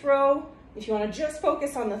 If you wanna just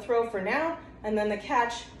focus on the throw for now, and then the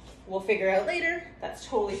catch, we'll figure out later, that's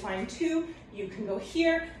totally fine too. You can go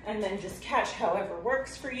here and then just catch however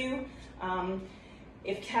works for you.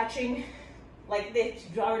 If catching like this,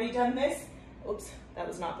 you've already done this, oops, that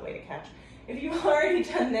was not the way to catch. If you've already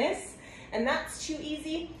done this, and that's too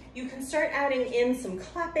easy, you can start adding in some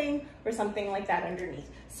clapping or something like that underneath.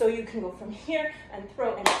 So you can go from here and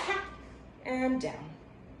throw and tap and down,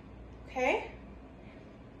 okay?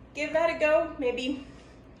 Give that a go, maybe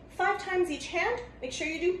 5 times each hand. Make sure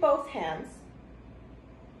you do both hands.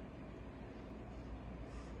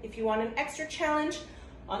 If you want an extra challenge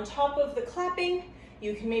on top of the clapping,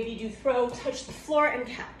 you can maybe do throw, touch the floor, and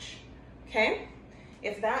catch, okay?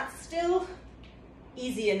 If that's still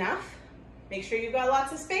easy enough, make sure you've got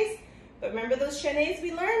lots of space, but remember those chaînés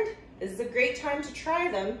we learned? This is a great time to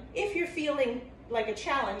try them if you're feeling like a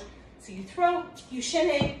challenge. So you throw, you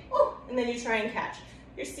chaîné, oh, and then you try and catch.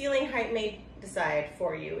 Your ceiling height may decide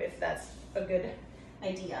for you if that's a good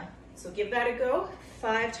idea. So give that a go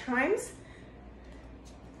 5 times.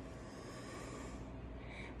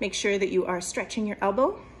 Make sure that you are stretching your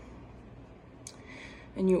elbow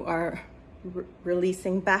and you are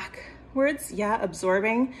releasing backwards, yeah,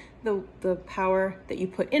 absorbing the power that you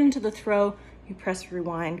put into the throw. You press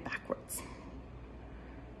rewind backwards.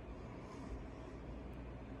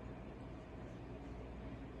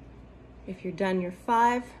 If you're done your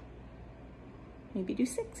 5, maybe do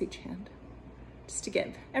 6 each hand, just to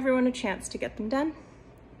give everyone a chance to get them done.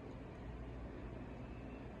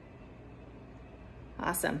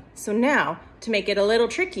 Awesome. So now, to make it a little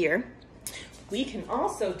trickier, we can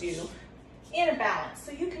also do in a balance.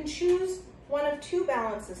 So you can choose one of 2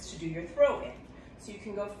 balances to do your throw in. So you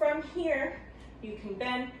can go from here, you can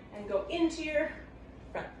bend and go into your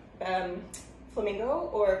front flamingo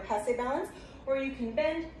or passe balance, or you can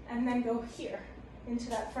bend and then go here into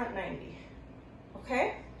that front 90.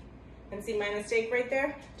 Okay? And see my mistake right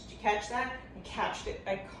there? Did you catch that? I catched it.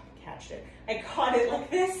 I caught it like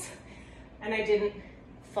this, and I didn't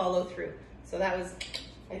follow through. So that was,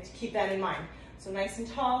 I have to keep that in mind. So nice and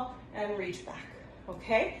tall and reach back,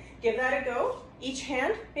 okay? Give that a go. Each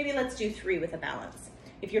hand, maybe let's do 3 with a balance.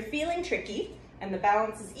 If you're feeling tricky and the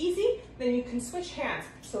balance is easy, then you can switch hands.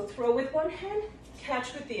 So throw with one hand,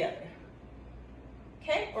 catch with the other,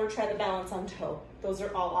 okay? Or try the balance on toe. Those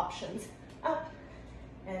are all options. Up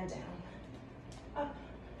and down, up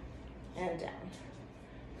and down.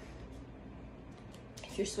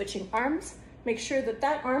 If you're switching arms, make sure that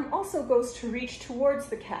that arm also goes to reach towards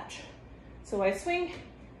the catch. So I swing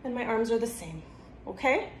and my arms are the same,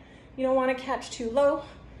 okay? You don't want to catch too low.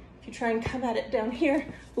 If you try and come at it down here,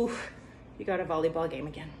 oof, you got a volleyball game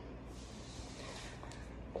again.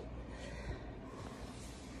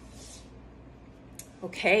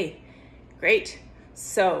 Okay, great.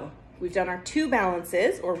 So we've done our 2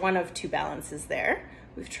 balances, or one of 2 balances there.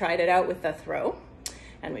 We've tried it out with the throw,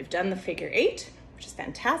 and we've done the figure 8, which is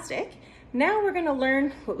fantastic. Now we're gonna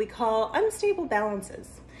learn what we call unstable balances.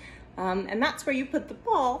 And that's where you put the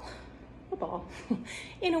ball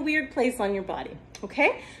in a weird place on your body,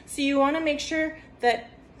 okay? So you wanna make sure that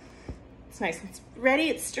it's nice, it's ready,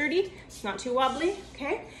 it's sturdy, it's not too wobbly,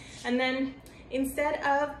 okay? And then instead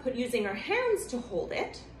of using our hands to hold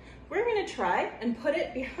it, we're gonna try and put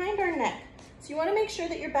it behind our neck. So you wanna make sure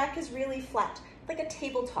that your back is really flat, like a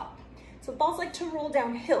tabletop. So balls like to roll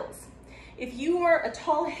down hills. If you are a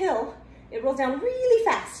tall hill, it rolls down really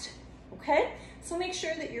fast, okay? So make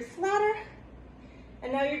sure that you're flatter.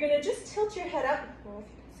 And now you're gonna just tilt your head up. I don't know if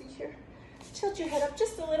you can see here. Tilt your head up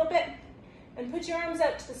just a little bit and put your arms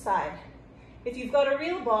out to the side. If you've got a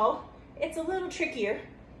real ball, it's a little trickier.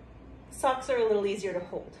 Socks are a little easier to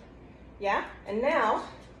hold, yeah? And now,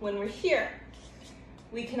 when we're here,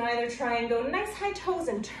 we can either try and go nice high toes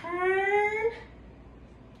and turn.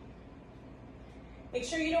 Make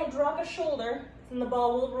sure you don't drop a shoulder and the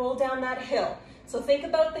ball will roll down that hill. So think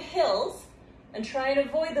about the hills and try and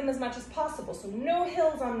avoid them as much as possible. So no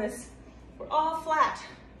hills on this, we're all flat.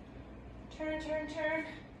 Turn, turn, turn,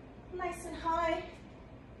 nice and high.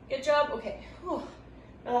 Good job, okay. Whew.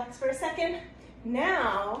 Relax for a second.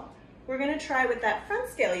 Now, we're gonna try with that front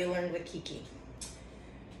scale you learned with Kiki.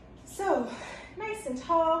 So, nice and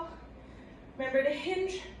tall. Remember to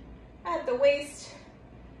hinge at the waist.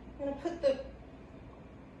 I'm gonna put the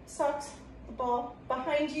socks, the ball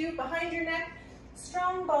behind you, behind your neck,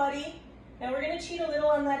 strong body. Now we're gonna cheat a little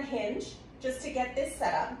on that hinge just to get this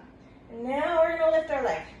set up. And now we're gonna lift our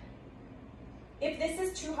leg. If this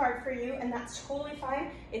is too hard for you, and that's totally fine,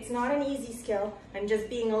 it's not an easy skill, I'm just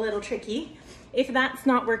being a little tricky. If that's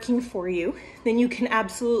not working for you, then you can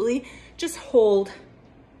absolutely just hold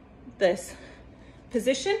this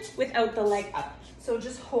position without the leg up. So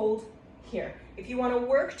just hold here. If you wanna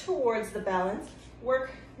work towards the balance,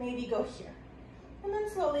 maybe go here. And then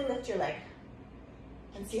slowly lift your leg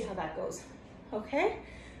and see how that goes. Okay,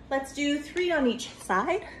 let's do 3 on each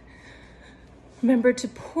side. Remember to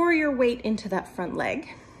pour your weight into that front leg.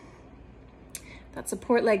 That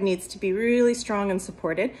support leg needs to be really strong and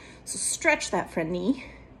supported. So stretch that front knee,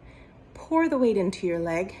 pour the weight into your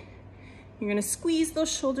leg. You're gonna squeeze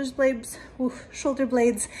those shoulder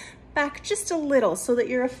blades back just a little so that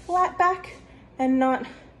you're a flat back and not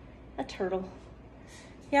a turtle.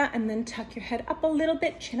 Yeah, and then tuck your head up a little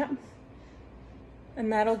bit, chin up.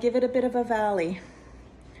 And that'll give it a bit of a valley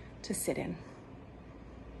to sit in.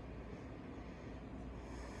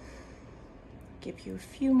 Give you a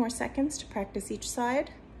few more seconds to practice each side.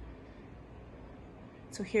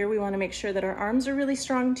 So here we want to make sure that our arms are really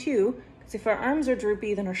strong too, because if our arms are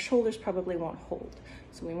droopy, then our shoulders probably won't hold.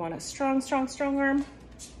 So we want a strong, strong, strong arm.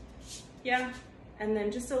 Yeah, and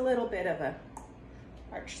then just a little bit of a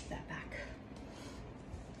arch that back.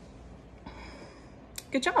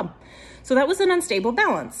 Good job. So that was an unstable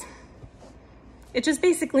balance. It just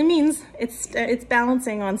basically means it's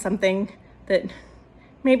balancing on something that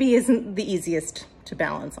maybe isn't the easiest to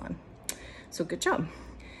balance on. So good job.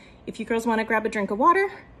 If you girls want to grab a drink of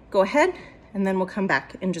water, go ahead, and then we'll come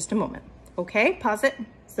back in just a moment. Okay, pause it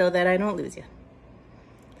so that I don't lose you.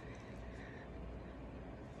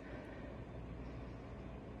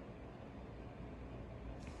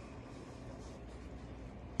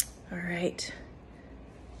 All right,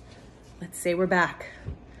 let's say we're back.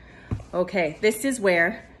 Okay, this is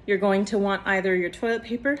where you're going to want either your toilet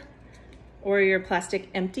paper or your plastic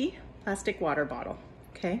water bottle,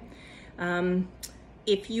 okay?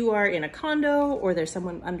 If you are in a condo or there's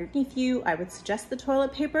someone underneath you, I would suggest the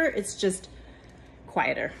toilet paper. It's just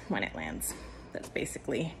quieter when it lands. That's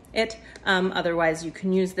basically it. Otherwise, you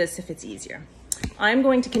can use this if it's easier. I'm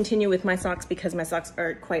going to continue with my socks because my socks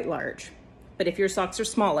are quite large. But if your socks are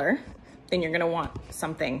smaller, then you're gonna want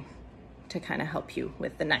something to kind of help you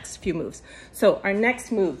with the next few moves. So our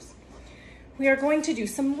next moves, we are going to do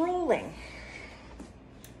some rolling.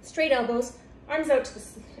 Straight elbows, arms out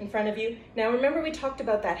in front of you. Now remember we talked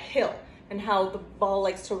about that hill and how the ball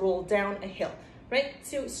likes to roll down a hill, right?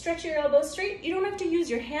 So stretch your elbows straight. You don't have to use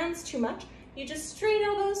your hands too much. You just straight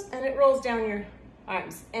elbows and it rolls down your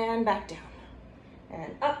arms and back down.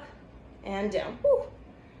 And up and down. Woo.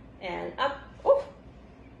 And up. Woo.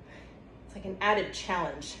 It's like an added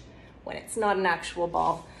challenge when it's not an actual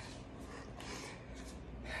ball.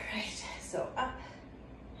 All right, so up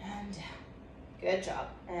and down. Good job.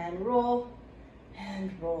 And roll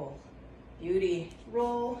and roll. Beauty.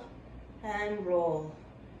 Roll and roll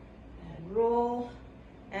and roll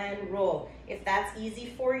and roll. If that's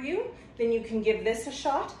easy for you, then you can give this a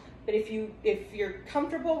shot. But if you're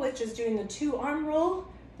comfortable with just doing the 2-arm roll,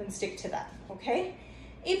 then stick to that, okay?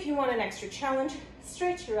 If you want an extra challenge,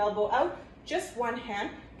 stretch your elbow out, just one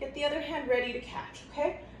hand. Get the other hand ready to catch,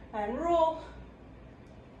 okay? And roll.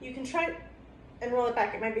 You can try and roll it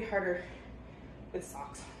back. It might be harder with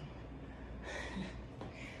socks.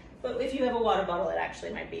 But if you have a water bottle, it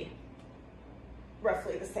actually might be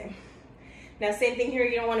roughly the same. Now, same thing here.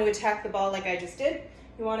 You don't want to attack the ball like I just did.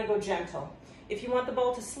 You want to go gentle. If you want the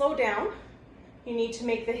ball to slow down, you need to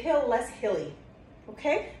make the hill less hilly,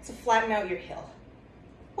 okay? So flatten out your hill.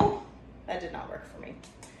 Oh, that did not work for me.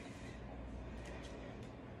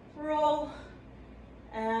 Roll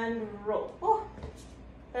and roll. Oh,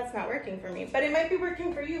 that's not working for me, but it might be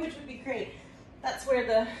working for you, which would be great. That's where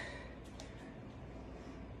the,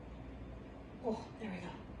 oh, there we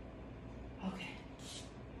go. Okay.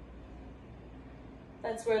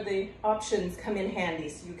 That's where the options come in handy.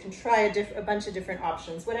 So you can try a bunch of different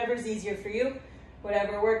options. Whatever's easier for you,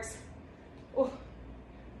 whatever works. Oh,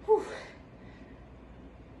 whew.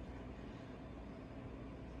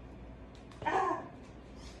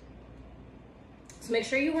 So make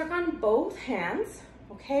sure you work on both hands,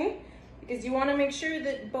 okay? Because you want to make sure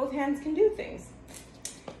that both hands can do things.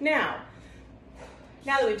 Now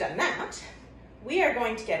that we've done that, we are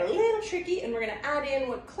going to get a little tricky and we're going to add in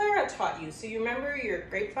what Clara taught you. So you remember your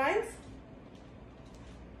grapevines?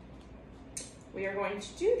 We are going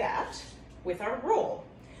to do that with our roll.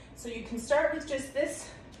 So you can start with just this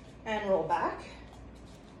and roll back.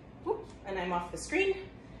 Whoop, and I'm off the screen.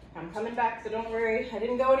 I'm coming back, so don't worry, I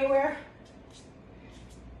didn't go anywhere.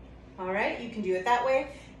 All right, you can do it that way.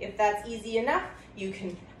 If that's easy enough, you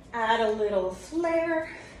can add a little flare,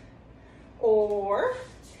 or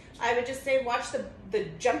I would just say watch the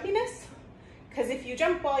jumpiness, because if you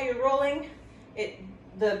jump while you're rolling,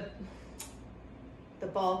 the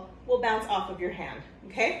ball will bounce off of your hand,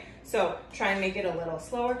 okay? So try and make it a little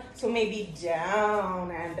slower. So maybe down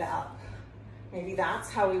and up. Maybe that's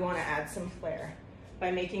how we want to add some flair, by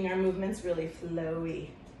making our movements really flowy,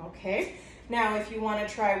 okay? Now, if you want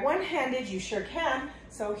to try one-handed, you sure can.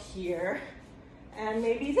 So here and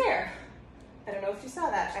maybe there. I don't know if you saw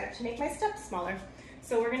that. I have to make my steps smaller.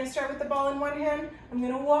 So we're gonna start with the ball in one hand. I'm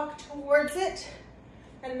gonna walk towards it,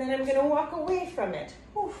 and then I'm gonna walk away from it.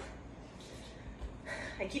 Whew.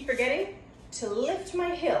 I keep forgetting to lift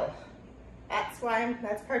my heel. That's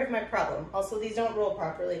part of my problem. Also, these don't roll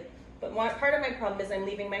properly. But part of my problem is I'm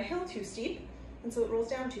leaving my heel too steep, and so it rolls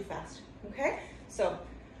down too fast, okay? So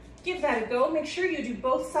give that a go. Make sure you do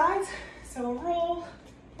both sides. So roll,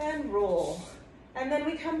 and then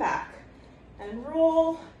we come back, and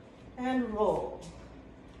roll, and roll.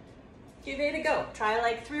 Give it a go. Try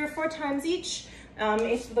like 3 or 4 times each.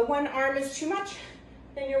 If the one arm is too much,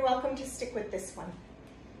 then you're welcome to stick with this one.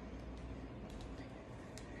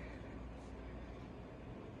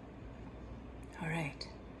 All right,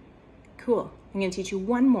 cool. I'm gonna teach you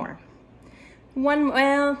one more.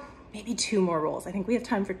 Well, maybe 2 more rolls. I think we have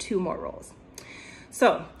time for 2 more rolls.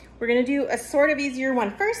 So we're gonna do a sort of easier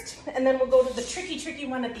one first, and then we'll go to the tricky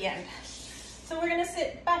one at the end. So we're gonna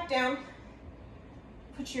sit back down,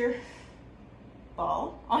 put your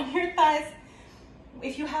ball on your thighs.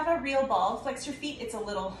 If you have a real ball, flex your feet. It's a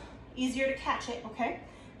little easier to catch it, okay?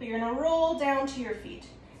 But you're gonna roll down to your feet.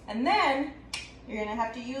 And then you're gonna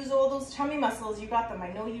have to use all those tummy muscles. You got them,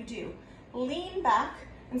 I know you do. Lean back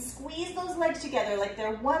and squeeze those legs together like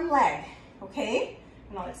they're one leg, okay?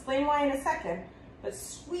 And I'll explain why in a second, but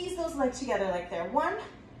squeeze those legs together like they're one,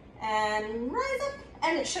 and rise up,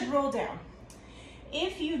 and it should roll down.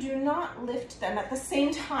 If you do not lift them at the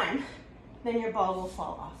same time, then your ball will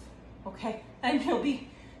fall off, okay? And you'll be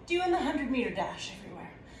doing the 100-meter dash everywhere.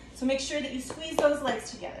 So make sure that you squeeze those legs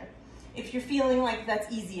together. If you're feeling like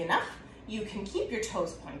that's easy enough, you can keep your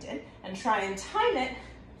toes pointed and try and time it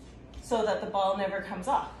so that the ball never comes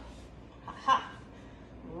off. Ha-ha.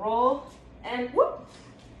 Roll and whoop.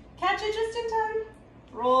 Catch it just in time.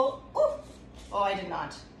 Roll, oh, I did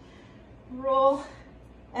not. Roll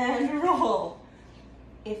and roll.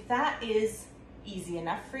 If that is easy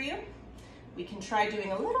enough for you, we can try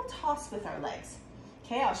doing a little toss with our legs.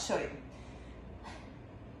 Okay, I'll show you.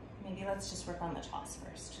 Maybe let's just work on the toss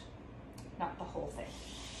first, not the whole thing.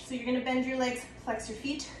 So you're gonna bend your legs, flex your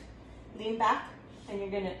feet, lean back, and you're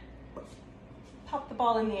gonna pop the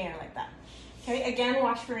ball in the air like that. Okay, again,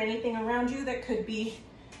 watch for anything around you that could be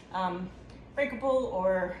breakable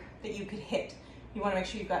or that you could hit. You wanna make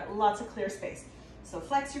sure you've got lots of clear space. So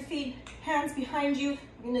flex your feet, hands behind you.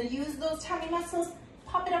 You're gonna use those tummy muscles,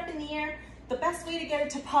 pop it up in the air. The best way to get it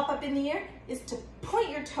to pop up in the air is to point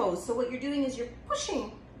your toes. So what you're doing is you're pushing.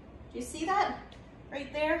 Do you see that?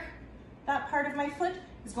 Right there, that part of my foot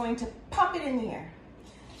is going to pop it in the air.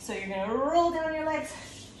 So you're gonna roll down your legs,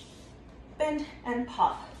 bend and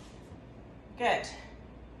pop. Good.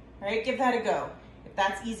 All right, give that a go, if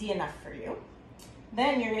that's easy enough for you.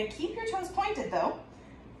 Then you're gonna keep your toes pointed though,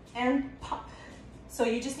 and pop. So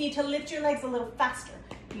you just need to lift your legs a little faster.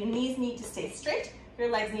 Your knees need to stay straight, your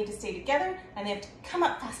legs need to stay together, and they have to come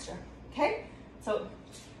up faster, okay? So,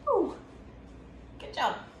 ooh, good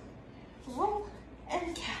job. Roll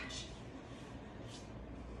and catch.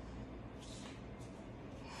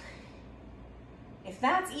 If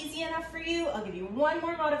that's easy enough for you, I'll give you one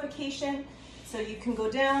more modification so you can go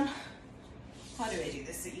down. How do I do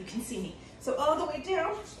this so you can see me? So all the way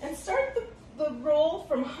down, and start the roll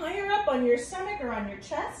from higher up on your stomach or on your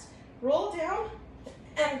chest. Roll down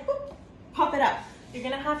and whoop, pop it up. You're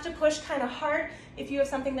gonna have to push kind of hard if you have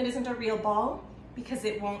something that isn't a real ball, because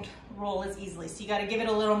it won't roll as easily. So you gotta give it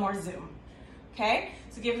a little more zoom. Okay,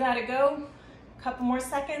 so give that a go. A couple more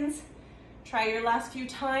seconds. Try your last few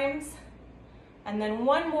times. And then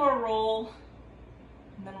one more roll,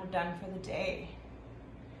 and then we're done for the day.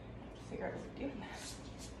 I have to figure out what we're doing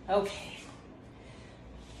now. Okay.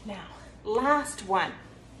 Now, last one.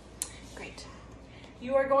 Great.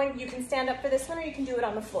 You can stand up for this one, or you can do it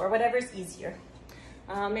on the floor, whatever's easier.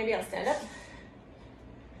 Maybe I'll stand up.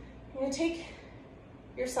 You're gonna take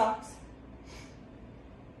your socks,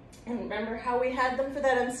 and remember how we had them for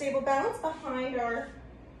that unstable balance behind our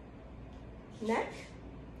neck.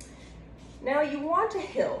 Now you want a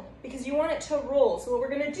hill because you want it to roll. So what we're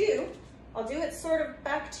gonna do, I'll do it sort of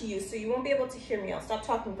back to you so you won't be able to hear me. I'll stop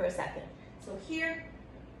talking for a second. So here,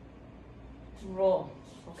 roll,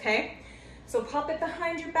 okay? So pop it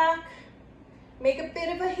behind your back, make a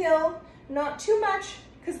bit of a hill, not too much,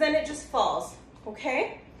 because then it just falls,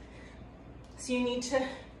 okay? So you need to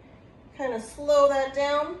kind of slow that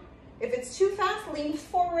down. If it's too fast, lean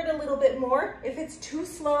forward a little bit more. If it's too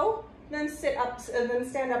slow, then sit up, then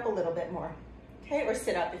stand up a little bit more, okay? Or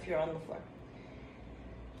sit up if you're on the floor.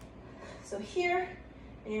 So here,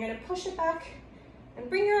 and you're gonna push it back and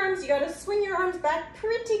bring your arms, you gotta swing your arms back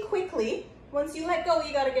pretty quickly. Once you let go,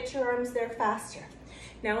 you gotta get your arms there faster.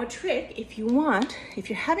 Now a trick, if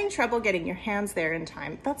you're having trouble getting your hands there in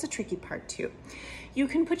time, that's a tricky part too. You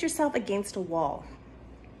can put yourself against a wall.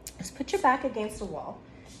 Just put your back against a wall.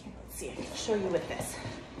 Here, let's see, I can show you with this.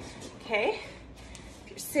 Okay,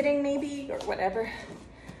 if you're sitting maybe or whatever.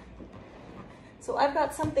 So I've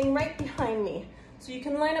got something right behind me. So you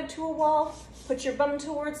can line up to a wall, put your bum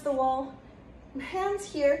towards the wall. Hands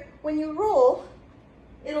here, when you roll,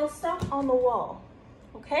 it'll stop on the wall,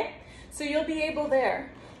 okay? So you'll be able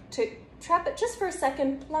there to trap it just for a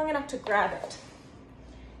second, long enough to grab it,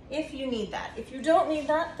 if you need that. If you don't need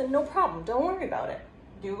that, then no problem, don't worry about it.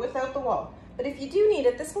 Do it without the wall. But if you do need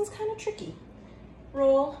it, this one's kind of tricky.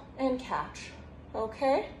 Roll and catch,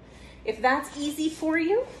 okay? If that's easy for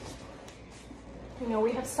you, you know,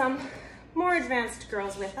 we have some more advanced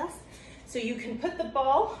girls with us. So you can put the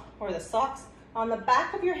ball or the socks on the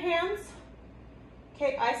back of your hands.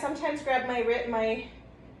 Okay, I sometimes grab my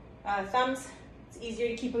thumbs. It's easier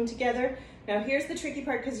to keep them together. Now here's the tricky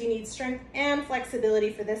part because you need strength and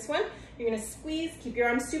flexibility for this one. You're gonna squeeze, keep your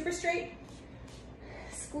arms super straight.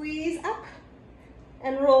 Squeeze up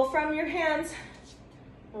and roll from your hands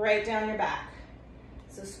right down your back.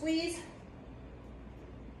 So squeeze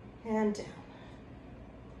and down.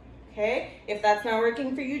 Okay, if that's not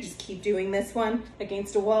working for you, just keep doing this one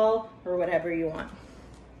against a wall or whatever you want.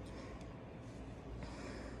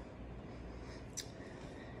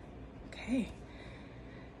 Okay,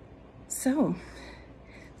 so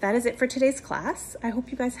that is it for today's class. I hope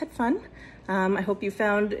you guys had fun. I hope you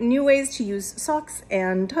found new ways to use socks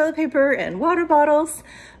and toilet paper and water bottles,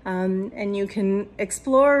 and you can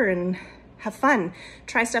explore and have fun.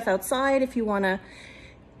 Try stuff outside if you want to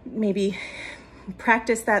maybe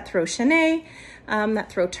practice that throw chaîné,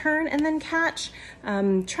 that throw turn and then catch.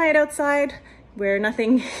 Try it outside where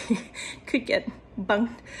nothing could get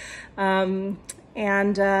bunked. Well,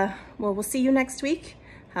 we'll see you next week.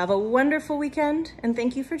 Have a wonderful weekend and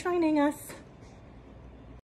thank you for joining us.